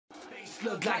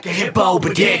Look like a hippo,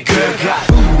 but that girl got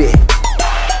booty.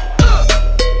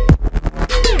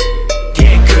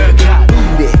 That girl got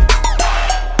booty.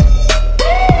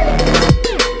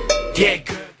 That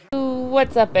girl.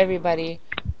 What's up, everybody?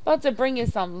 About to bring you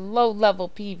some low-level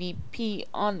PvP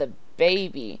on the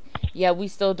baby. Yeah, we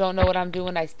still don't know what I'm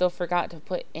doing. I still forgot to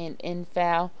put in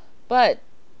infal, but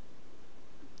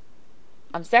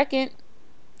I'm second.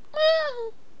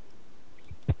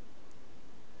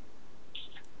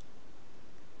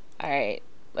 Alright,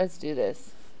 let's do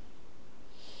this.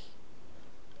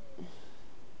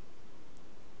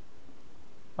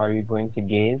 Are you going to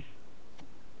gaze?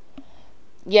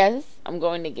 Yes, I'm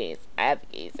going to gaze. I have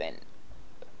gaze in.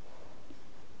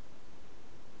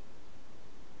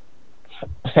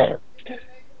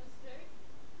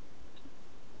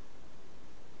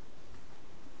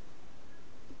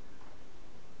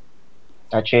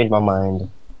 I changed my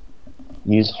mind.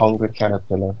 Use Hungry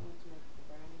Caterpillar.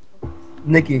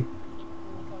 Nikki,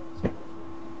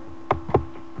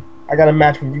 I got a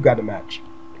match when you got a match.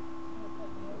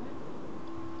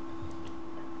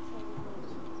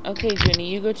 Okay, Junie,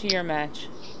 you go to your match.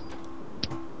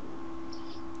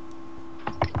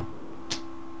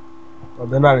 Well,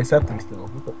 they're not accepting still.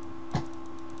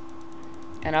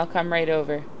 And I'll come right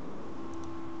over.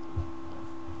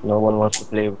 No one wants to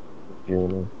play with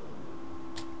you.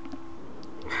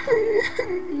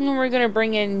 And we're gonna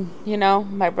bring in, you know,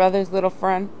 my brother's little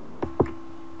friend.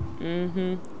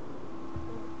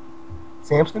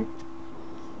 Samson?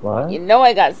 What? You know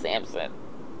I got Samson.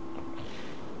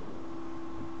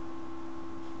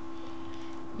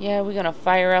 Yeah, we're gonna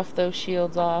fire off those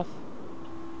shields off.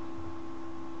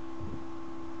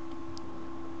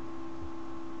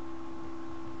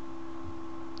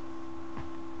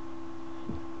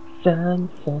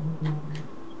 Samson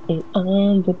is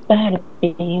on the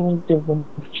battlefield doing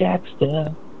jack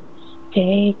stuff.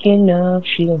 Taking off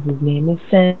shields, his name is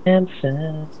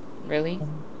Samson. Really?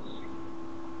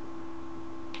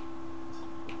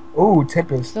 Oh,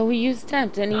 Tempest. So we used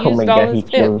Tempt and he Oh my used all god, he his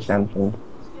killed pips. Samson.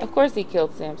 Of course he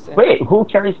killed Samson. Wait, who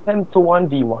carries him to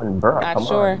 1v1, bro? Not Come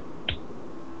sure. on.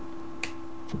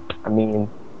 I mean,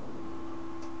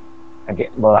 I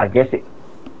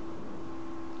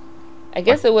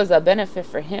guess it was a benefit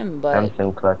for him, but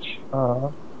Samson clutch.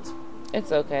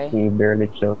 it's okay. He barely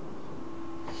killed.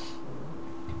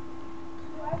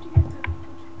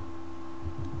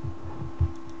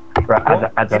 Bro, as He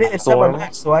a didn't accept my storm,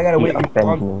 match, so I gotta he wait.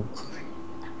 offends me.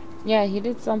 Yeah, he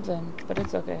did something, but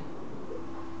it's okay.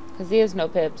 Because he has no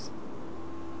pips.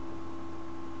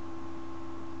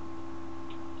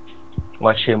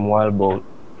 Watch him wild boat.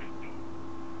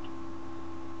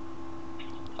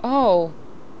 Oh.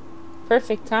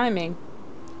 Perfect timing.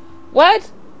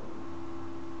 What?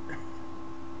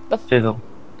 The Sizzle.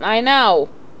 I know.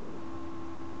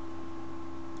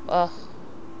 Ugh.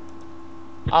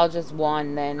 I'll just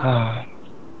one then.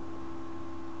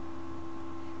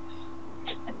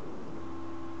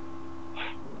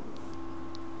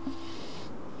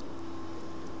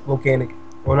 Volcanic.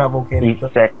 Or not volcanic.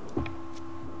 He's sick.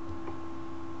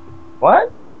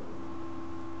 What?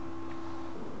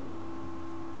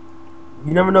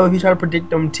 You never know if you try to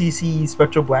predict them TC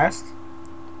Spectral Blast.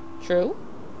 True.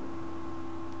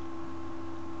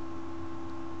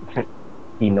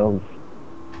 He knows.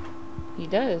 He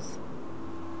does.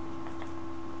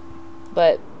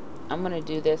 But I'm gonna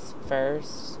do this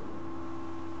first.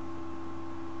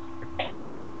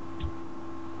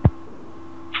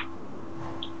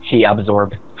 She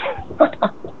absorbed.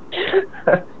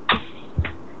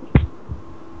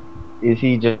 Is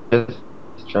he just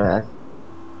trying?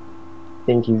 I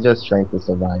think he's just trying to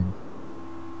survive.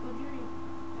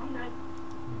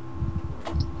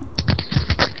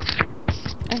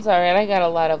 It's alright, I got a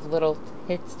lot of little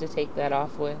hits to take that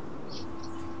off with.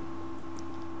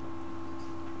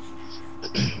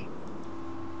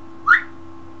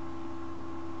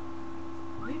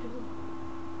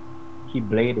 He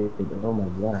bladed. Oh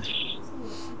my gosh.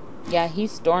 Yeah,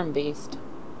 he's storm based.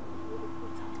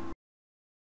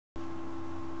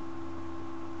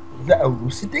 Is that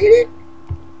elucidated?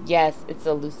 Yes, it's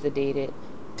elucidated.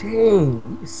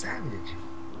 Dang, you savage.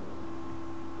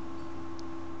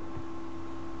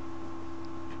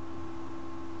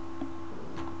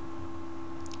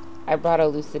 I brought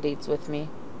elucidates with me.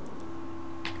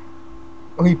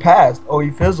 Oh, he passed. Oh, he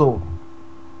fizzled.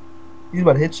 He's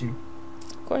about to hit you.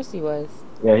 Of course he was.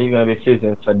 Yeah, he's gonna be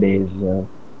fizzing for days. Yeah.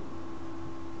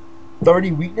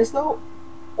 30 weakness though?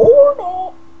 Or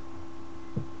no?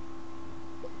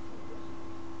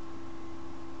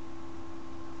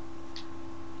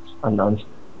 I'm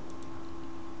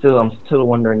still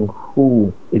wondering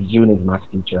who is Juni's math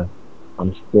teacher.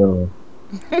 I'm still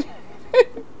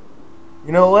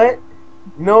You know what?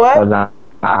 You know what? Cause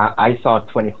I saw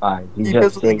 25. You He just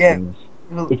fizzled say again.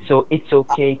 things. It's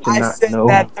okay to I not said know.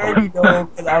 that 30 though,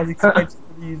 because I was expecting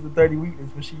her to use the 30 weakness,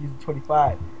 but she used the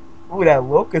 25. Ooh, that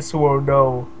locust swarm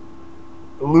though.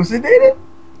 Elucidated?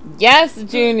 Yes,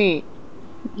 Junie.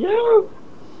 Yeah.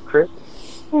 Chris.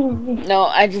 No,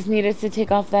 I just needed to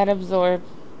take off that absorb.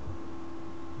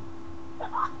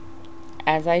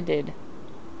 As I did.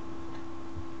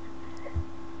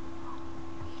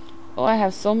 Oh, I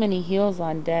have so many heals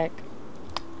on deck.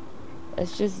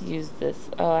 Let's just use this.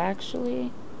 Oh,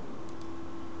 actually,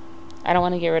 I don't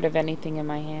want to get rid of anything in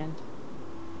my hand.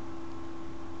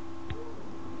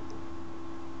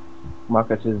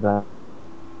 Marcus is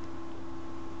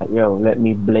yo, let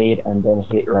me blade and then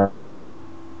hit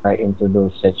right into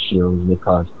those set shields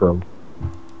because pro.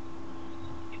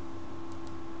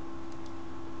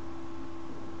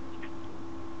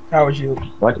 Tower shield.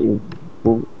 What is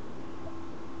who?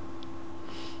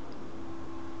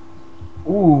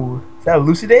 Ooh, is that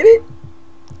elucidated?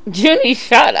 Junie,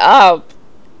 shut up.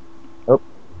 Oh.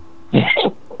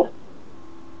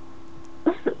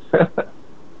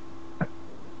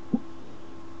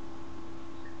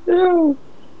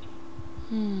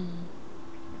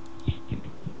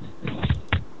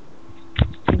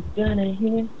 Gonna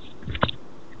hit.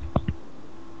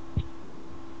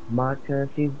 Marcus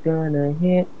is gonna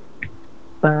hit.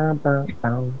 Bam, bam,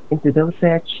 bam. Into those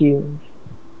set shields.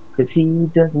 Cause he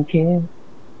doesn't care.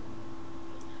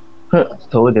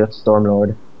 Told you,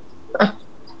 Stormlord.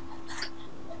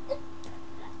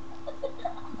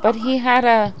 But he had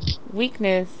a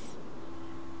weakness.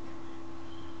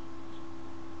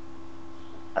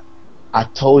 I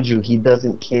told you he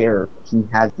doesn't care. He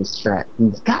has the strat.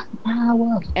 He's got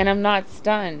power. And I'm not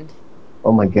stunned.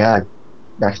 Oh my god.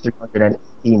 That's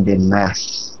 318 did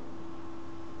mass.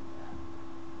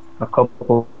 A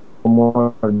couple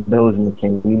more of those and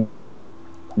can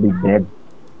be dead.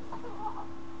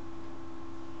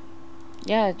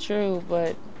 Yeah, true,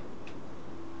 but...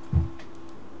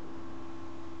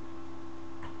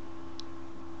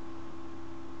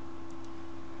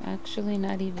 Actually,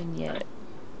 not even yet.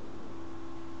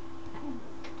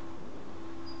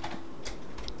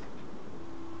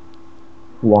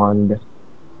 Wand.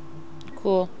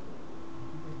 Cool.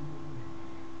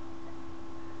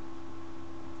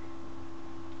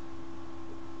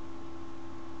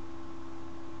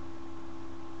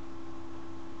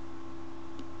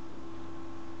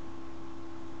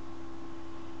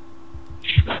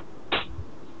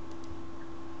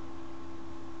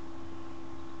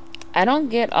 I don't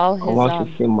get all his, I want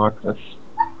to see Marcus.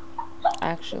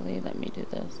 Actually, let me do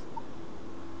this.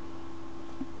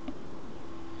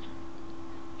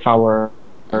 Tower.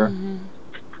 Mm-hmm.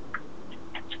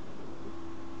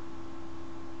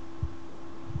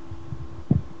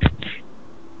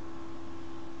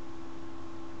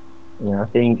 Yeah, I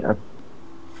think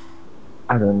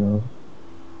I don't know.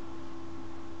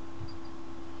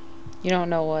 You don't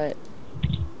know what?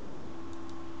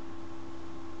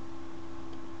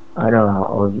 I don't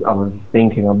know. I was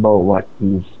thinking about what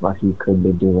he could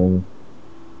be doing.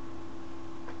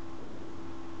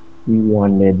 He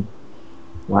wanted.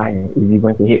 Why is he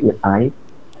going to hit with ice?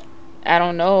 I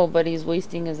don't know, but he's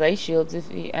wasting his ice shields. If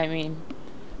he, I mean,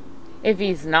 if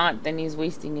he's not, then he's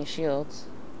wasting his shields.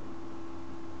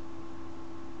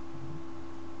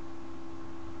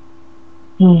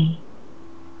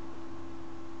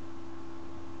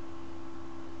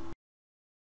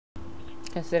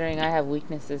 Considering I have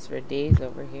weaknesses for days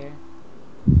over here.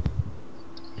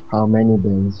 How many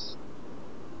days?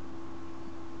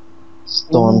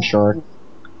 Storm short.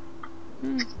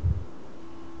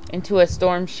 Into a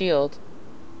storm shield.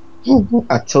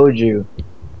 I told you,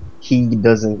 he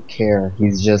doesn't care.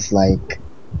 He's just like,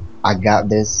 I got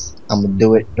this. I'm gonna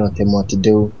do it. Don't tell me what to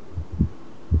do.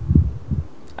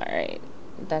 Alright.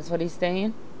 That's what he's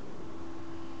saying?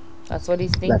 That's what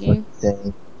he's thinking?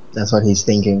 That's what he's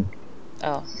thinking.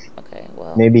 Oh, okay,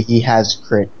 well. Maybe he has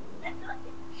crit.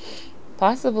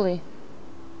 Possibly.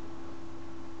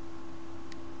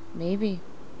 Maybe.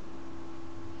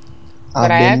 But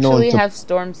I actually have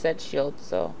storm set shield,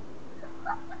 so.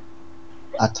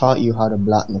 I taught you how to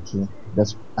block, Nikki.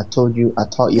 I taught you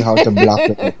how to block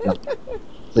it.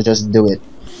 So just do it.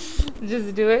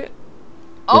 Just do it?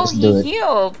 Oh, Just do it. he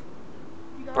healed.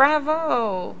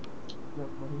 Bravo.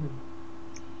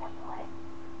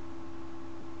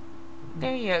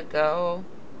 There you go.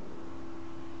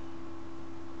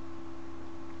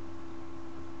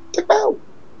 Chapow!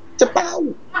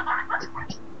 Chapow!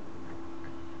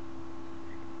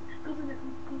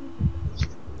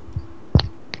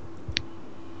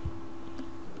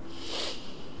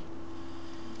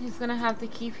 He's gonna have to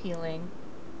keep healing.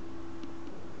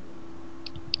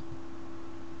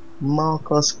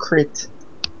 Marcus crit.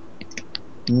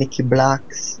 Mickey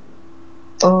Blacks.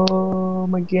 Oh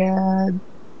my god.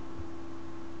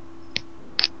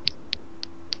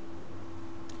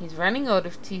 He's running out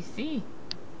of TC.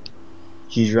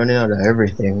 He's running out of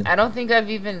everything. I don't think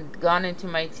I've even gone into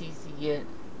my TC yet.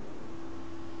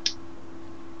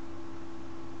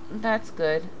 That's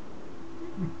good.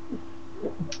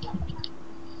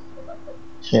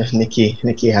 Yes,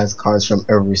 Nikki has cards from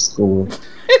every school.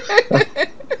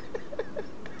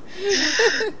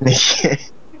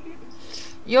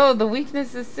 Yo, the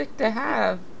weakness is sick to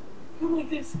have. Like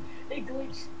this, they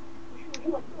glitch.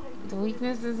 The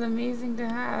weakness is amazing to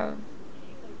have.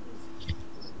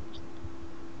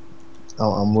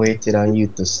 Oh, I'm waiting on you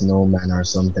to snowman or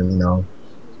something now.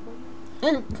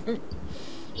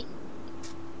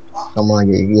 Come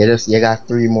on, you got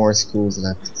 3 more schools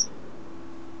left.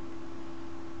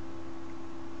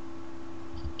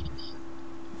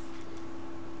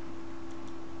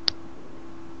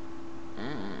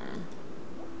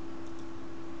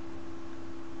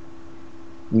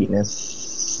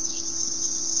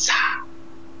 Weakness.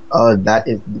 Oh, that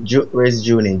is where's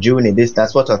Junie? Junie,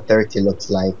 that's what a 30 looks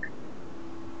like.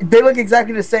 They look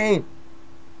exactly the same.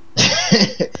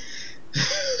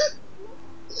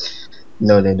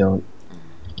 No, they don't.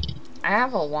 I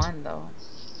have a 1 though.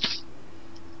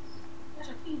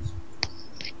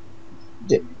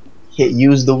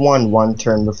 Use the one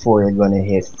turn before you're gonna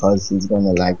hit, cause he's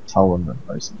gonna like tower him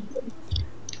or something.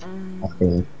 I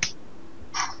think.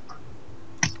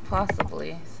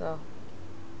 Possibly, so.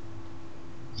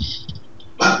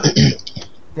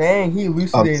 Dang, he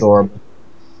elucidated. Absorb.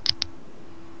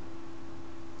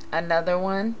 Another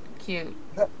one? Cute.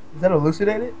 Is that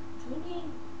elucidated?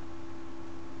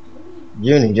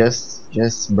 Junie,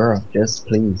 just bro, just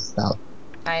please stop.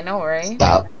 I know, right?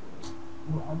 Stop.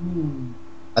 Well, I mean,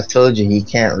 I told you he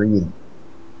can't read.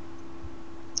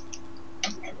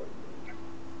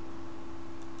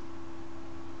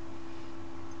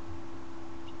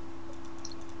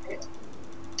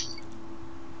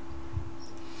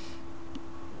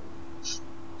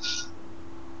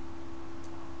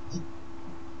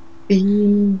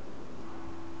 Bing.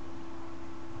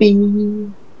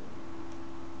 Bing.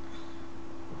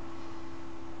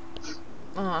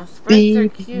 Aw, sprites are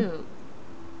cute.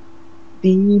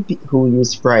 Beep. Who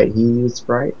used Sprite? He used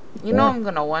Sprite? You know I'm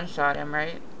gonna one-shot him,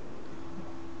 right?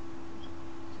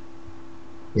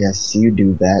 Yes, you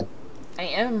do that. I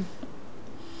am.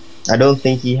 I don't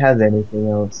think he has anything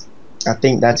else. I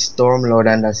think that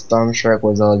Stormlord and that Storm Shark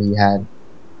was all he had.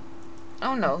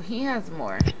 Oh no, he has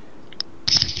more.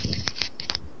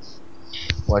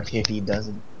 What if he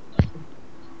doesn't?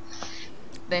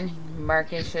 Then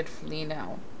Marcus should flee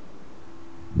now.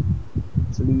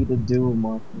 Flee to do,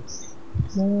 Marcus.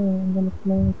 No, I'm gonna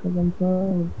play because I'm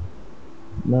proud.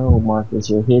 No, Marcus,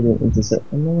 you're hidden into so.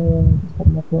 No,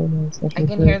 I'm not playing. I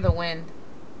can hear the wind.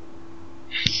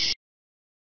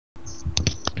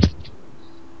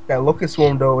 that locust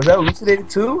swarm though, is that elucidated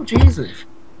too? Jesus.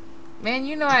 Man,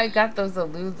 you know I got those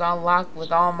eludes on lock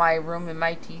with all my room in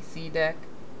my TC deck.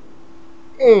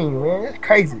 Dang, man, that's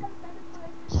crazy.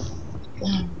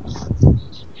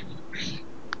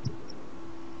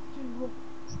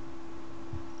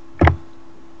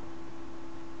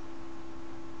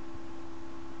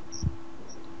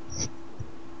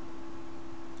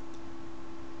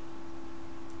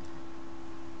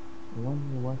 I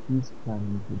wonder what he's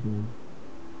planning to do.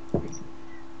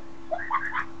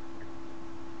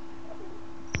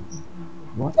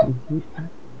 What is he planning?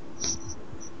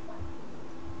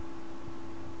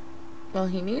 Well,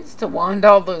 he needs to wand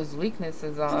all those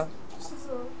weaknesses off.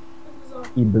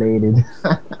 He bladed.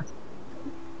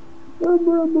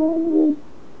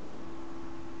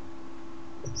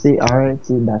 See, alright,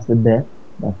 see, that's the death.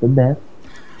 That's the death.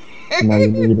 Now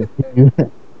you need to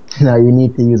now you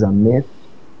need to use a myth.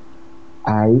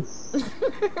 Ice.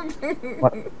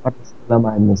 what skill am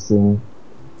I missing?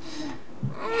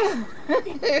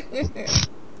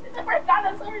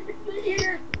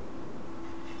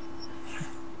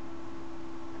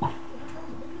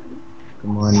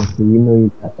 Come on, Nikki, you know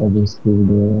you got every skill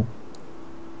there.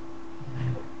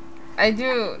 I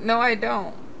do. No, I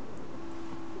don't.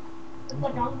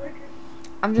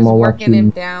 I'm just Come on, working watch him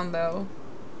you. down, though.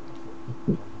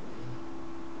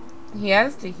 He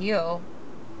has to heal.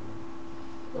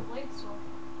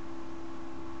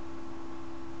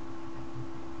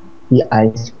 He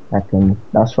ice cracking.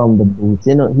 That's from the boots.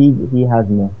 You know, he has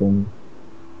nothing.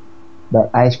 But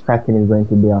ice cracking is going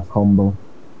to be a combo.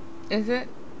 Is it?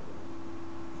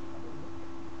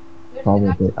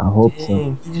 Probably. I hope so.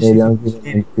 Dang, he just Maybe used I'm to giving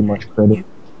get him too much credit. it.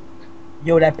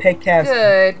 Yo, that pet cast.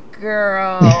 Good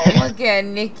girl. Look at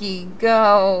Nikki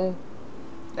go.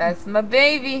 That's my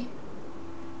baby.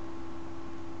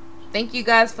 Thank you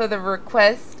guys for the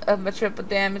request of my triple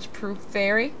damage proof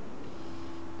fairy.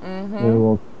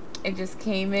 Well, It just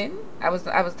came in. I was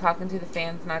talking to the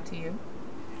fans, not to you.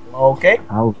 Okay.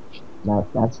 ouch.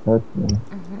 That's hurtful.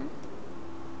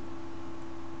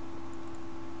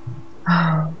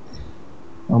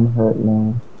 I'm hurt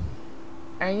now.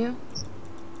 Are you?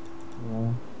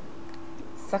 Yeah.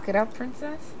 Suck it up,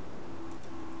 princess.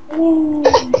 Ooh.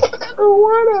 I don't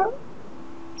wanna.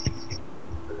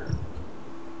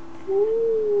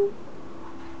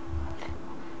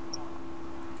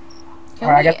 Can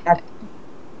Alright, we I got.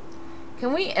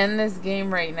 can we end this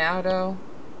game right now though?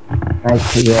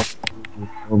 Actually, yeah.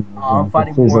 Oh my I'm god.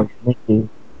 fighting The more. fizzle. Nikki.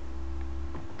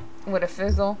 With a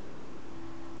fizzle?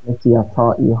 Nikki, I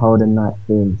taught you how to not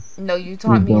fizz. No, you You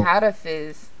taught me don't. how to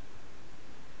fizz.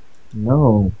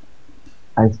 No.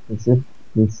 I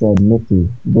specifically said, Nikki,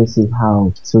 this is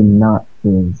how to not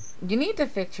fizz. You need to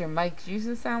fix your mic.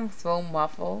 You sound so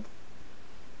muffled.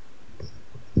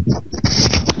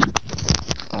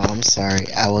 Oh, I'm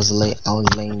sorry. I was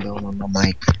laying down on the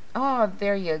mic. Oh,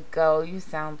 there you go. You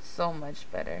sound so much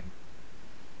better.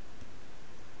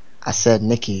 I said,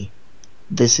 Nikki,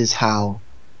 this is how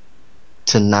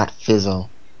to not fizzle.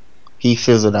 He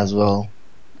fizzled as well.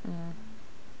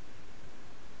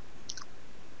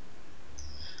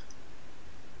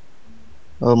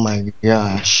 Oh my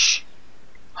gosh.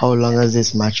 How long has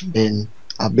this match been?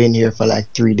 I've been here for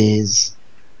like 3 days.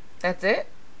 That's it?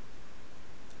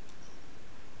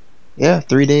 Yeah,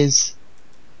 3 days.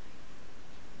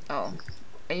 Oh.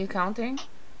 Are you counting?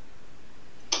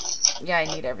 Yeah, I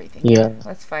need everything. Yeah.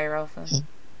 Let's fire Alpha.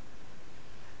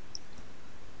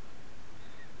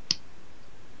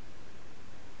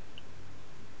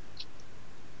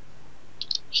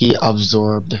 He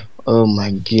absorbed. Oh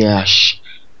my gosh.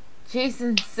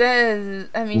 Jason says,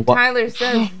 What? Tyler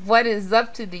says, what is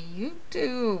up to the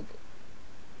YouTube?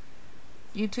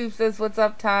 YouTube says, what's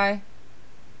up, Ty?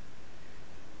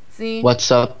 See?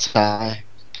 What's up, Ty?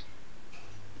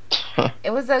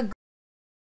 It was a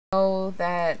go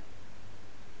that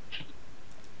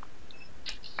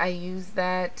I used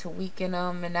that to weaken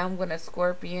him, and now I'm gonna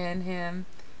scorpion him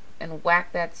and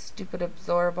whack that stupid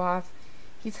absorb off.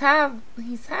 He's had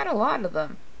a lot of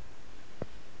them.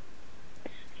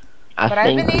 But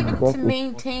I've been able to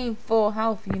maintain full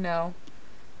health, you know.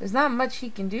 There's not much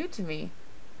he can do to me.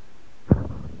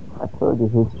 I told you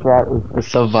his strat was to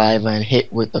survive and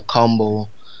hit with the combo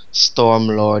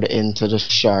Stormlord into the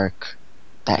shark.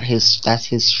 That's his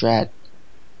strat.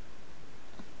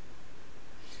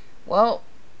 Well,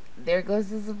 there goes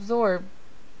his absorb.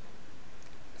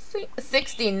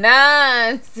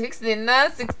 69,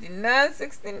 69, 69,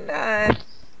 69.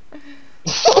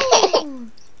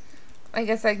 I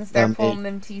guess I can start pulling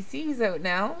them TCs out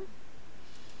now.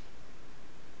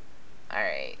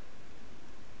 Alright.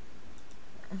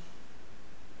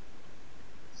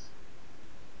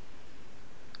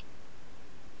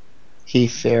 He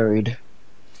ferried.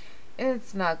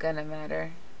 It's not gonna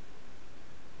matter.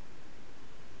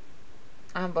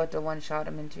 I'm about to one-shot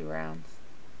him in 2 rounds.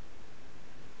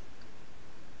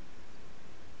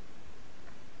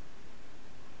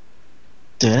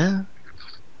 Yeah.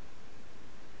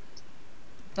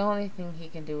 The only thing he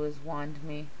can do is wand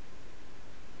me.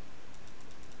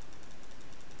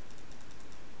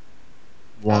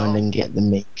 Wand and get the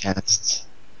make casts.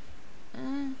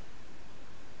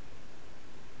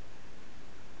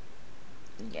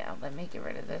 Yeah, let me get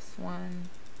rid of this one.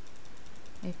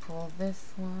 Let me pull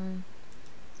this one.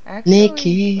 Actually,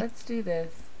 Nikki let's do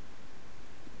this.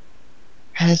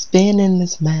 has been in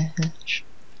this match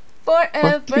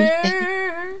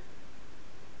Forever!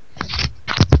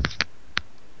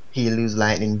 He lose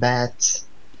lightning bats.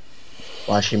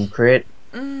 Watch him crit.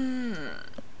 No,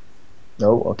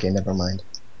 okay, never mind.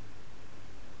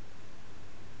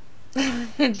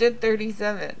 It did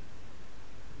 37.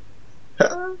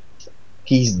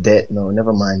 He's dead. No,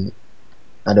 never mind.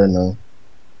 I don't know.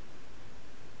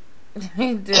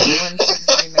 He did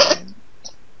 169.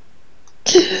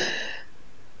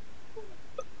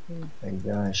 Oh my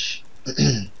gosh.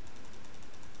 Oh,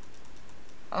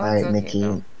 Alright, okay, Nikki.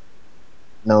 though.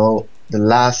 No, the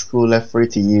last school left for you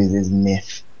to use is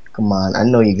myth. Come on, I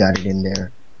know you got it in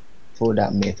there. Pull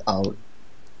that myth out.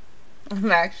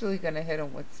 I'm actually gonna hit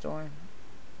him with Storm.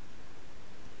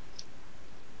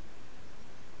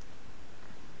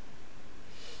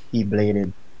 He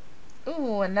bladed.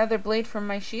 Ooh, another blade from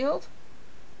my shield.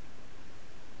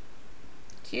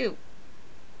 Cute.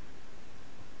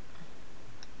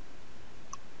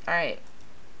 Alright.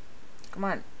 Come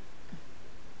on.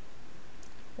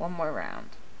 One more round.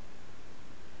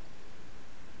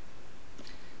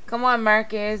 Come on,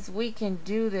 Marcus. We can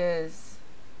do this.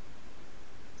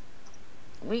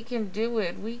 We can do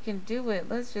it. We can do it.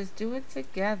 Let's just do it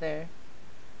together.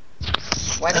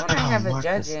 Why don't I have a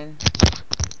judge in?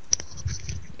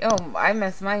 Yo, I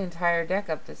messed my entire deck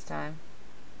up this time.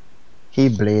 He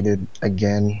bladed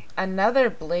again. Another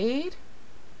blade?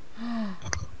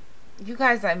 You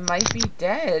guys, I might be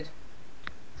dead.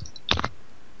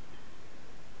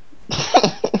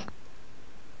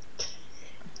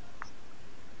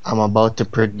 I'm about to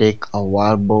predict a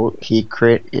wild bolt. He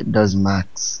crit, it does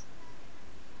max.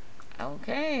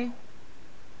 Okay.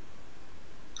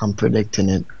 I'm predicting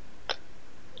it.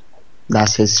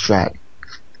 That's his strat.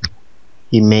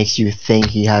 He makes you think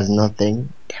he has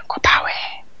nothing. Then go power.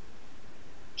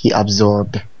 He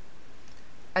absorbed.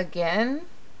 Again?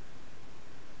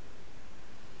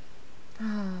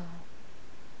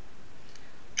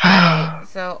 Alright,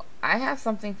 so I have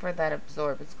something for that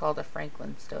absorb. It's called a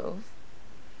Franklin stove.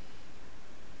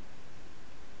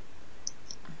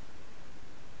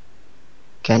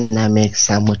 Can I make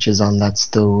sandwiches on that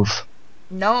stove?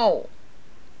 No.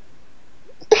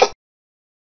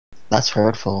 That's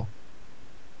hurtful.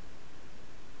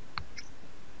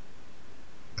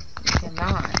 You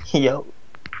cannot. Yo,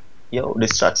 the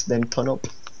shots them turn up.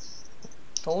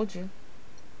 Told you.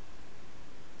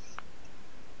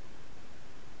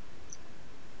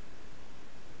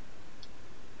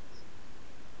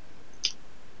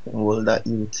 Will that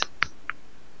youth?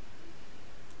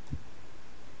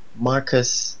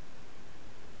 Marcus,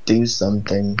 do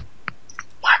something.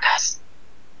 Marcus.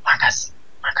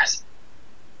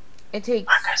 It takes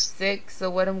Marcus. 6, so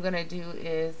what I'm gonna do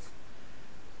is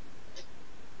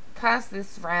pass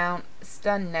this round,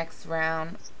 stun next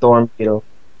round. Tornado.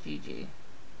 GG.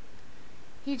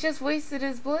 He just wasted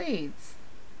his blades.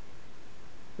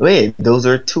 Wait, those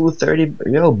are 230.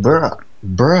 Yo,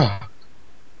 bruh.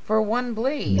 For one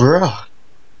blade. Bruh.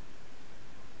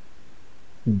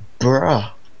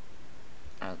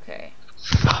 Okay.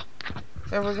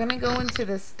 So we're gonna go into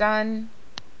the stun.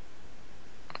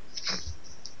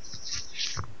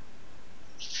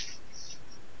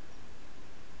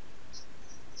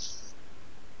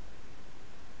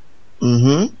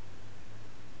 Mm-hmm.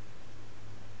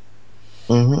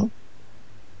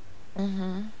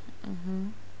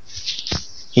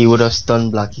 He would have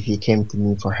stunned Black if he came to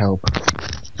me for help.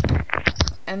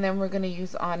 And then we're gonna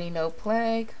use Ani no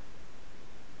Plague.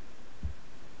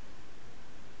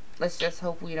 Let's just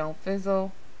hope we don't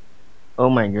fizzle. Oh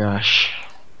my gosh.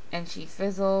 And she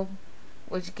fizzled,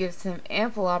 which gives him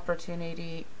ample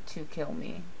opportunity to kill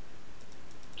me.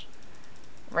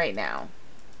 Right now.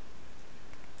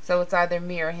 So it's either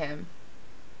me or him.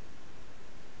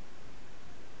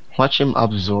 Watch him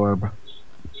absorb.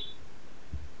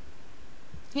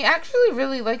 He actually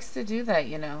really likes to do that,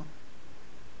 you know.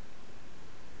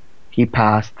 He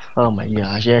passed. Oh my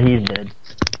gosh. Yeah, he's dead.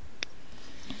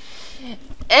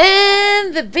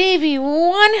 And the baby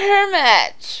won her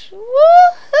match.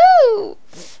 Woohoo!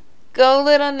 Go,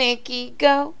 little Nikki.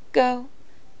 Go, go.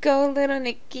 Go, little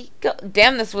Nikki. Go.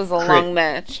 Damn, this was a long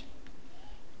match.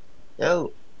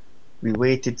 Yo, we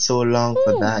waited so long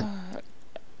for that.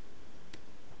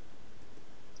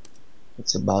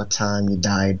 It's about time you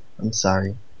died. I'm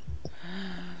sorry.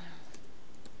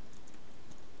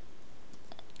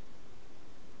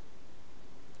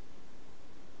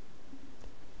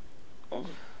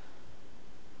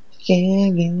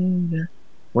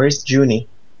 Where's Junie?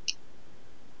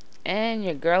 And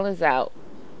your girl is out.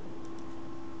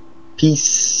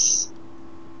 Peace.